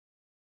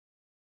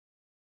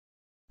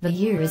The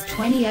year is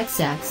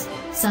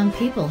 20XX. Some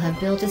people have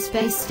built a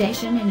space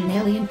station in an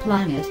alien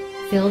planet,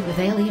 filled with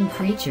alien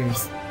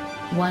creatures.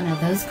 One of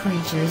those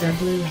creatures are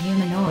blue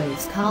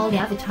humanoids called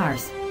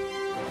avatars.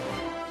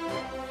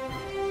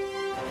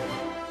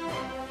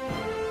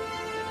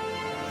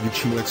 You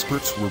two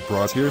experts were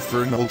brought here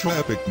for an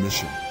ultra-epic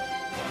mission.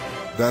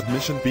 That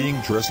mission being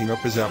dressing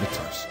up as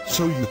avatars,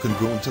 so you can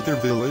go into their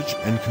village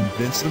and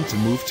convince them to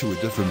move to a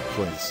different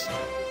place.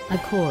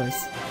 Of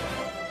course.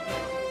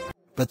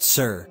 But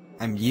sir,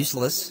 I'm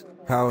useless.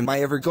 How am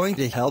I ever going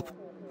to help?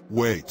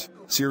 Wait,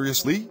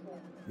 seriously?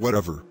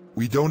 Whatever,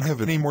 we don't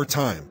have any more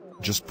time.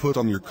 Just put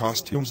on your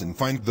costumes and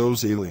find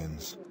those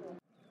aliens.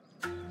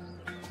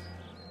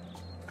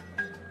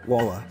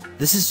 Walla,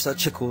 this is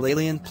such a cool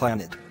alien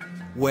planet.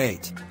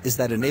 Wait, is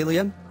that an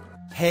alien?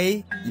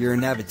 Hey, you're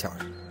an avatar.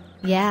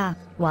 Yeah,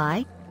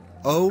 why?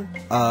 Oh,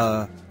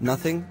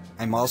 nothing.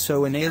 I'm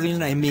also an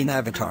alien, I mean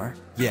avatar.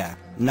 Yeah,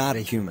 not a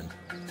human.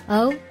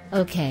 Oh,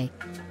 okay.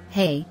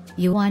 Hey,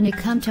 you want to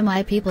come to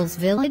my people's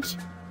village?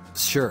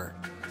 Sure.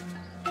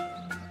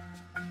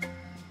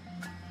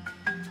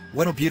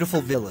 What a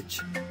beautiful village.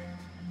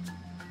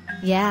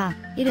 Yeah,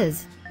 it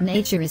is.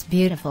 Nature is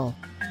beautiful.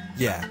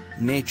 Yeah,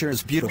 nature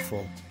is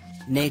beautiful.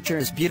 Nature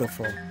is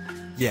beautiful.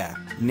 Yeah,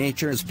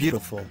 nature is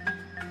beautiful.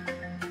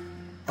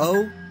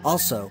 Oh,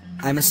 also,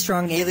 I'm a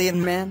strong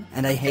alien man,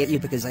 and I hate you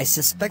because I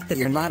suspect that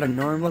you're not a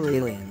normal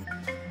alien.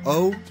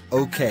 Oh,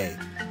 okay.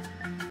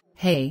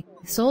 Hey,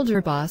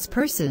 soldier boss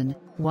person,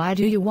 why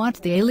do you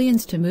want the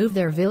aliens to move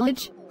their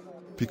village?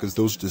 Because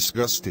those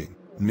disgusting,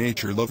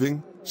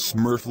 nature-loving,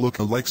 Smurf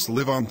lookalikes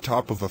live on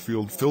top of a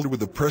field filled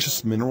with a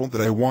precious mineral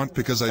that I want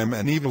because I am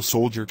an evil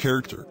soldier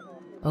character.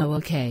 Oh,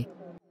 okay.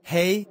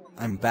 Hey,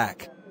 I'm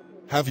back.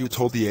 Have you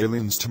told the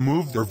aliens to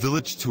move their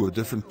village to a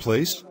different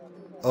place?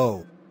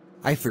 Oh,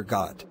 I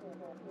forgot.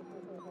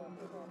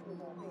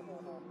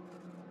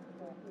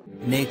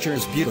 Nature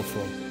is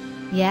beautiful.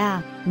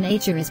 Yeah,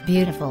 nature is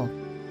beautiful.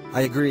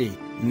 I agree,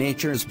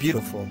 nature is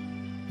beautiful.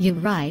 You're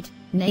right,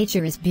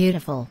 nature is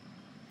beautiful.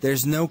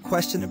 There's no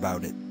question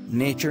about it,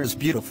 nature is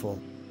beautiful.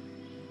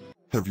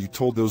 Have you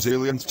told those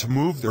aliens to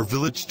move their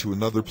village to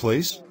another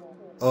place?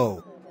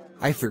 Oh,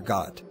 I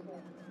forgot.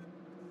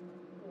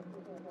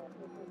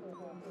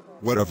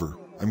 Whatever,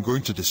 I'm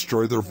going to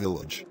destroy their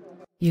village.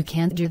 You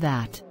can't do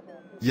that.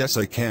 Yes,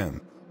 I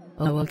can.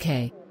 Oh,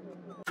 okay.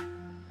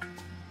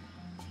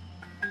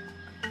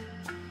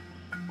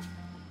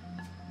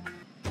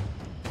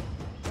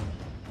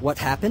 What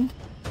happened?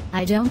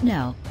 I don't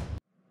know.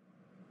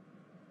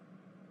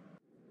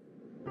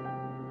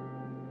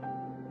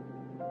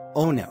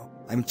 Oh no,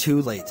 I'm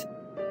too late.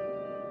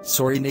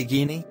 Sorry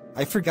Nagini,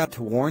 I forgot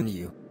to warn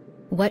you.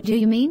 What do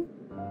you mean?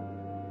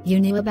 You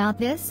knew about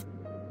this?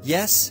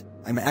 Yes,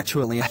 I'm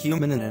actually a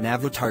human in an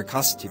avatar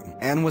costume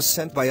and was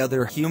sent by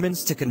other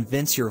humans to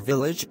convince your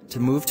village to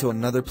move to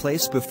another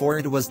place before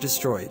it was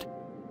destroyed.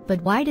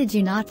 But why did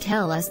you not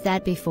tell us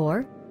that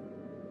before?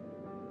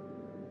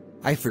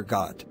 I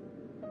forgot.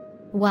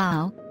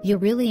 Wow, you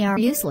really are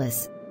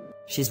useless.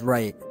 She's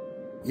right.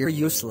 You're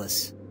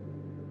useless.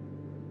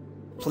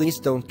 Please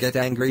don't get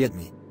angry at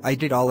me. I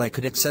did all I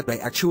could except I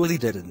actually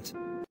didn't.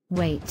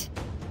 Wait.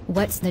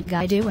 What's that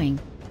guy doing?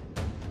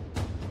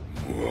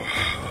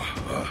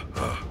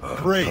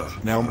 Great!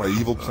 Now my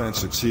evil plan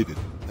succeeded,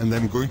 and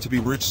I'm going to be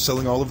rich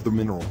selling all of the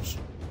minerals.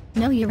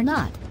 No, you're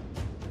not.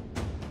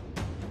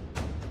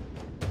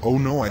 Oh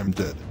no, I am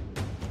dead.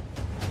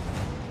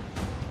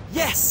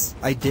 Yes!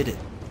 I did it.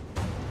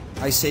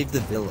 I saved the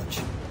village.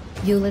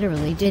 You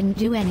literally didn't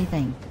do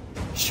anything.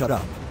 Shut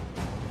up.